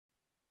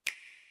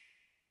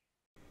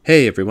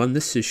Hey everyone,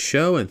 this is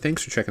Sho, and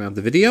thanks for checking out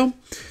the video.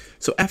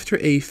 So after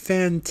a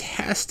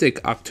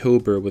fantastic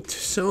October with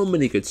so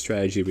many good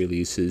strategy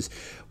releases,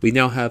 we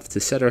now have to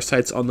set our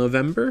sights on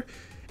November,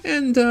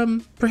 and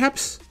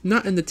perhaps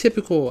not in the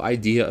typical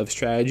idea of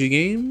strategy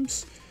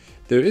games.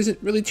 There isn't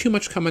really too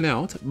much coming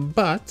out,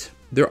 but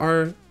there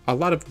are a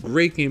lot of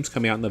great games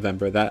coming out in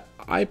November that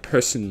I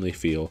personally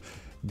feel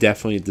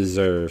definitely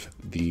deserve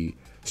the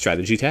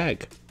strategy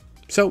tag.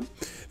 So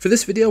for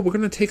this video, we're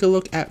going to take a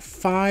look at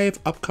 5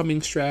 upcoming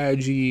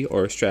strategy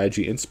or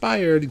strategy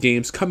inspired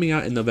games coming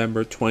out in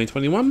November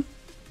 2021.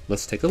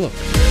 Let's take a look.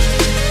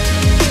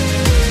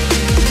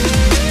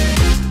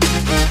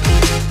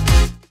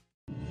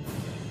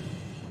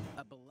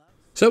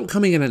 So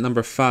coming in at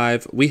number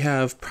 5, we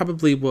have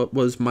probably what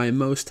was my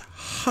most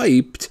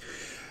hyped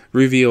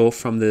reveal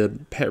from the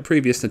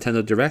previous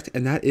Nintendo Direct,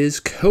 and that is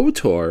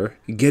KOTOR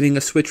getting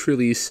a Switch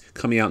release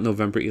coming out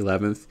November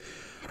 11th.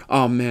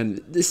 Oh man,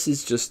 this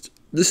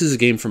is a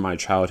game from my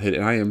childhood,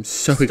 and I am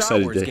so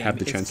excited to have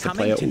the chance to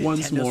play it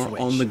once more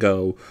on the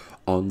go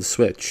on the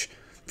Switch.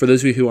 For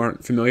those of you who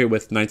aren't familiar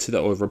with Knights of the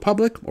Old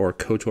Republic, or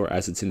KOTOR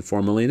as it's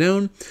informally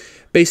known,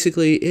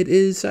 basically it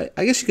is, I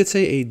guess you could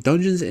say, a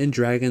Dungeons &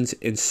 Dragons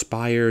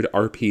inspired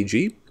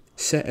RPG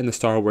set in the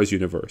Star Wars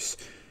universe.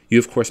 You,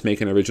 of course,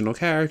 make an original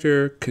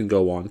character, can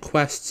go on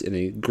quests in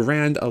a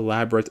grand,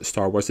 elaborate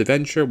Star Wars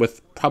adventure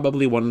with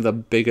probably one of the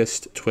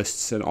biggest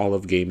twists in all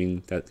of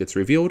gaming that gets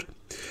revealed.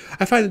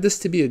 I find this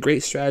to be a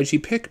great strategy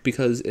pick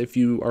because if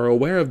you are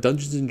aware of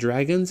Dungeons &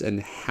 Dragons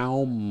and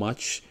how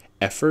much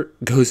effort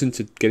goes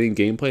into getting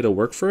gameplay to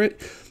work for it,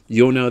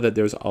 you'll know that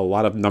there's a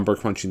lot of number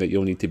crunching that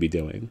you'll need to be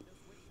doing.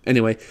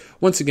 Anyway,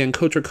 once again,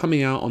 KOTOR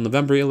coming out on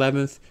November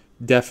 11th,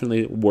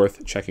 definitely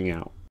worth checking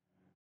out.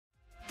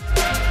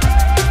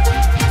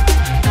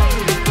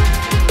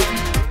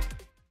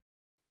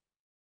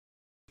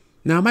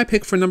 Now, my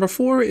pick for number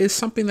 4 is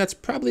something that's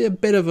probably a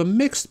bit of a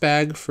mixed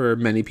bag for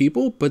many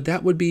people, but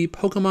that would be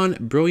Pokemon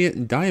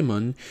Brilliant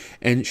Diamond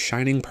and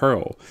Shining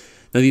Pearl.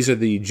 Now, these are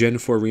the Gen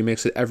 4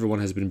 remakes that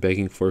everyone has been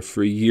begging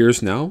for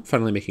years now,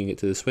 finally making it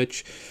to the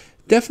Switch.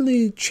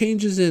 Definitely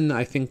changes in,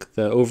 I think,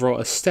 the overall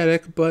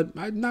aesthetic, but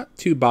I'm not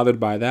too bothered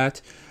by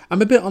that.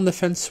 I'm a bit on the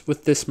fence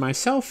with this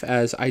myself,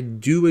 as I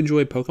do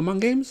enjoy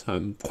Pokemon games.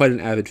 I'm quite an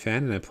avid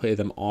fan, and I play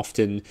them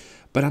often,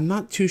 but I'm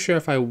not too sure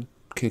if I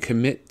can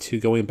commit to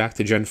going back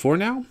to Gen 4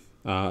 now,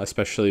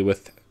 especially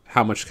with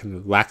how much kind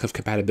of lack of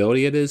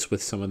compatibility it is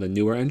with some of the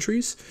newer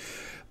entries.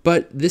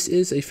 But this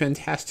is a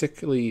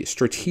fantastically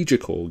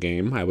strategical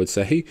game, I would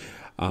say.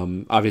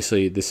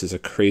 Obviously, this is a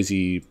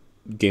crazy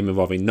game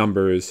involving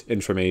numbers,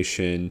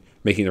 information,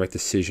 making the right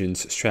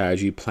decisions,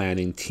 strategy,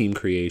 planning, team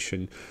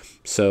creation.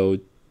 So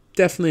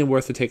definitely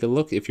worth to take a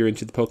look if you're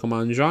into the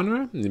Pokemon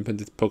genre and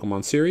into the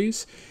Pokemon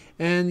series.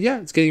 And yeah,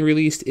 it's getting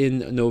released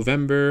in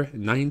November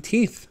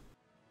 19th.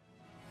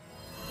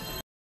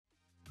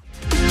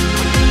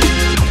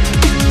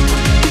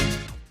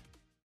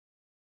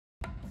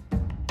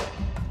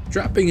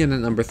 Dropping in at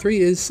number 3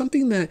 is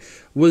something that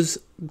was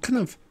kind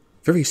of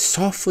very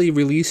softly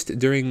released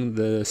during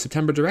the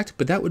September Direct,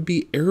 but that would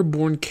be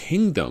Airborne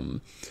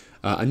Kingdom,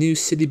 a new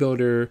city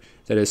builder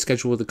that is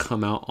scheduled to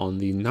come out on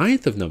the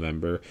 9th of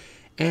November.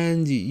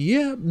 And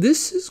yeah,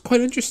 this is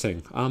quite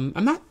interesting. I'm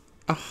not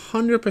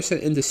 100%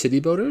 into city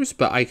builders,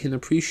 but I can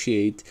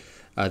appreciate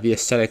the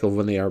aesthetic of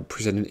when they are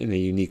presented in a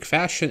unique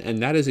fashion,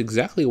 and that is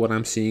exactly what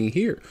I'm seeing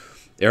here.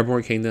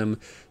 Airborne Kingdom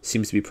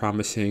seems to be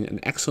promising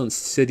an excellent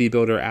city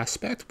builder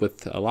aspect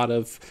with a lot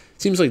of,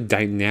 seems like,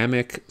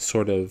 dynamic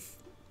sort of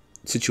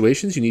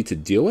situations you need to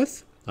deal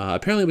with.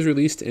 Apparently it was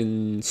released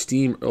in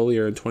Steam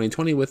earlier in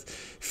 2020 with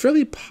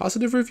fairly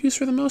positive reviews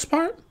for the most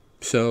part.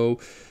 So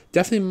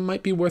definitely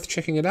might be worth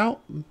checking it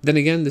out. Then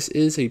again, this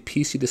is a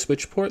PC to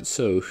Switch port,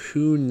 so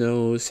who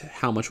knows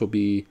how much will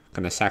be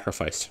kind of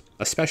sacrificed,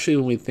 especially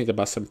when we think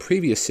about some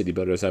previous city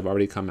builders that have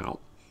already come out.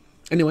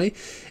 Anyway,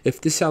 if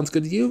this sounds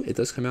good to you, it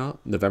does come out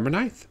November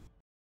 9th.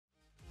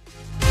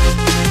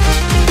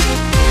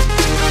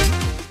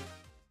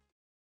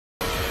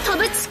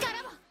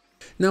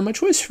 Now, my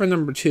choice for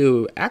number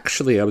 2,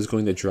 actually, I was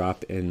going to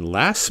drop in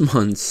last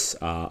month's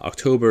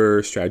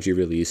October strategy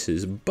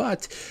releases,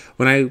 but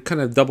when I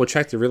kind of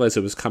double-checked and realized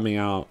it was coming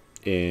out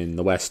in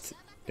the West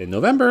in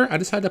November, I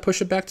decided to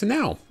push it back to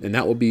now, and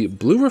that will be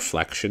Blue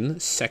Reflection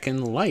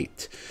Second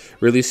Light,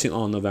 releasing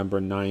on November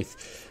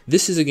 9th.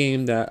 This is a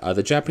game that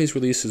the Japanese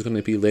release is going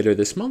to be later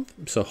this month,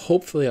 so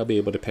hopefully I'll be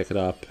able to pick it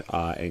up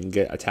and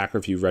get Attack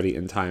Review ready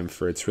in time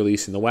for its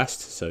release in the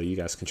West, so you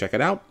guys can check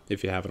it out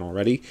if you haven't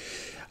already.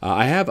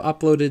 I have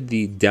uploaded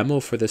the demo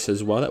for this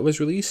as well that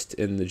was released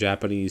in the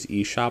Japanese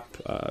eShop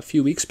a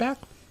few weeks back.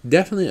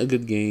 Definitely a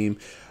good game,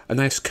 a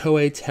nice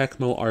Koei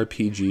Tecmo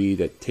RPG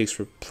that takes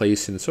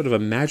place in sort of a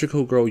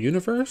magical girl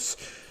universe.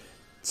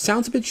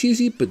 Sounds a bit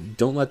cheesy, but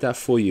don't let that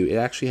fool you. It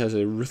actually has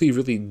a really,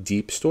 really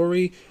deep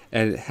story,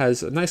 and it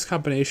has a nice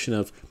combination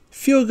of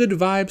feel-good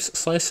vibes,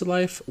 slice of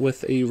life,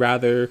 with a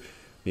rather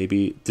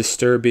maybe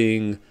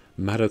disturbing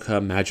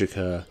Madoka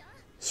Magica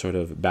sort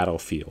of battle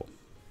feel.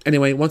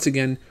 Anyway, once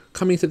again,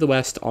 coming to the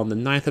West on the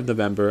 9th of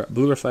November,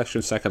 Blue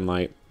Reflection Second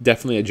Light,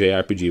 definitely a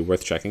JRPG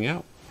worth checking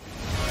out.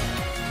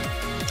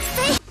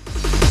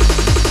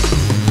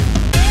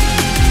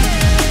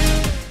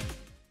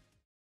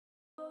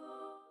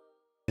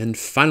 And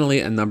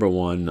finally, at number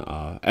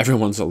 1,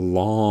 everyone's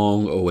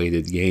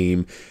long-awaited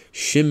game,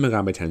 Shin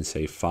Megami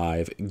Tensei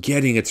 5,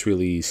 getting its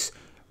release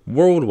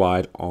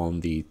worldwide on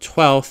the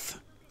 12th,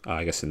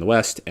 I guess in the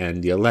West,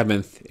 and the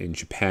 11th in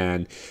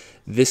Japan.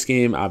 This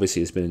game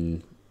obviously has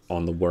been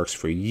on the works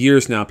for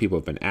years now. People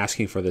have been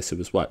asking for this. It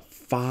was, what,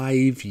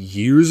 5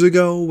 years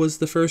ago was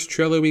the first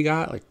trailer we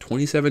got? Like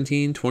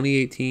 2017,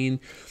 2018.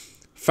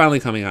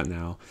 Finally coming out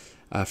now.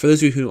 For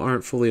those of you who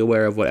aren't fully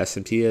aware of what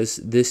SMT is,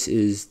 this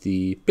is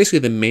basically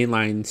the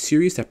mainline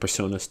series that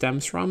Persona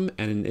stems from,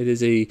 and it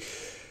is a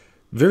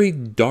very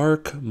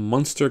dark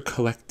monster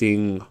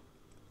collecting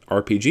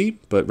RPG,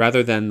 but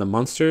rather than the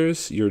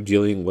monsters, you're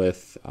dealing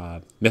with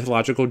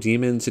mythological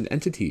demons and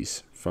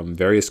entities from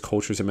various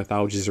cultures and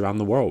mythologies around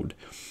the world.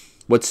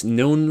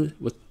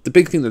 The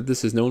big thing that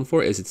this is known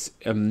for is its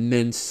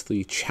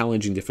immensely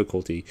challenging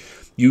difficulty.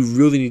 You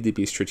really need to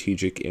be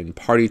strategic in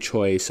party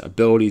choice,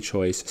 ability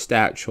choice,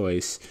 stat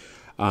choice,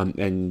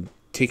 and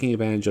taking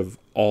advantage of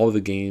all the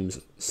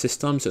game's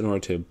systems in order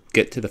to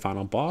get to the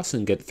final boss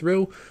and get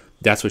through.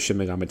 That's what Shin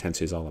Megami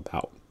Tensei is all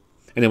about.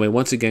 Anyway,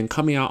 once again,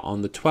 coming out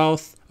on the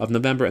 12th of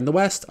November in the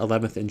West,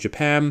 11th in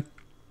Japan.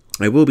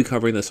 I will be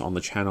covering this on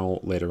the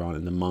channel later on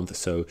in the month,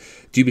 so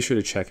do be sure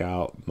to check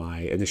out my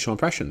initial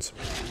impressions.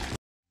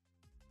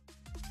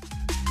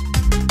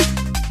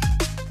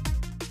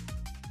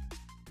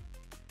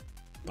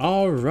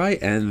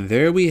 Alright, and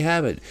there we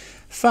have it.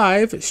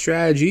 5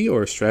 strategy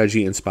or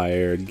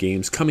strategy-inspired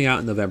games coming out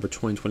in November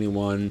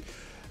 2021.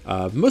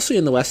 Mostly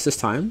in the West this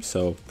time,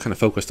 so kind of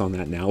focused on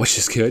that now, which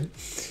is good.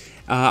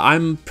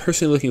 I'm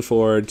personally looking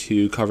forward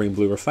to covering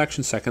Blue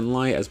Reflection Second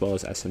Light as well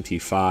as SMT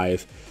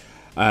 5.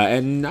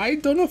 And I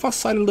don't know if I'll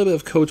slide a little bit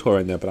of KOTOR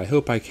in there, but I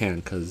hope I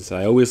can, because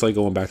I always like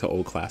going back to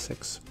old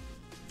classics.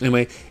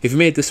 Anyway, if you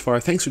made it this far,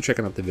 thanks for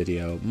checking out the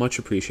video. Much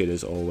appreciated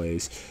as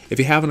always. If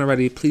you haven't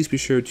already, please be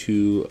sure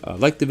to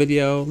like the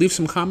video, leave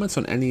some comments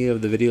on any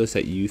of the videos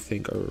that you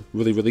think are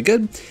really, really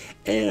good,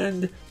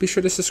 and be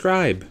sure to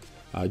subscribe.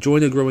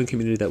 Join the growing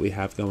community that we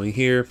have going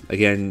here.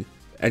 Again,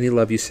 any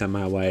love you send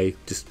my way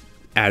just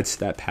adds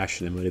to that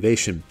passion and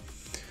motivation.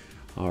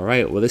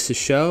 Alright, well this is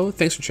Sho.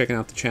 Thanks for checking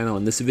out the channel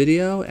in this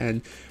video,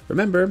 and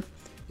remember,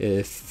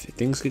 if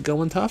things get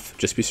going tough,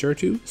 just be sure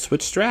to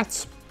switch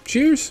strats.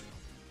 Cheers!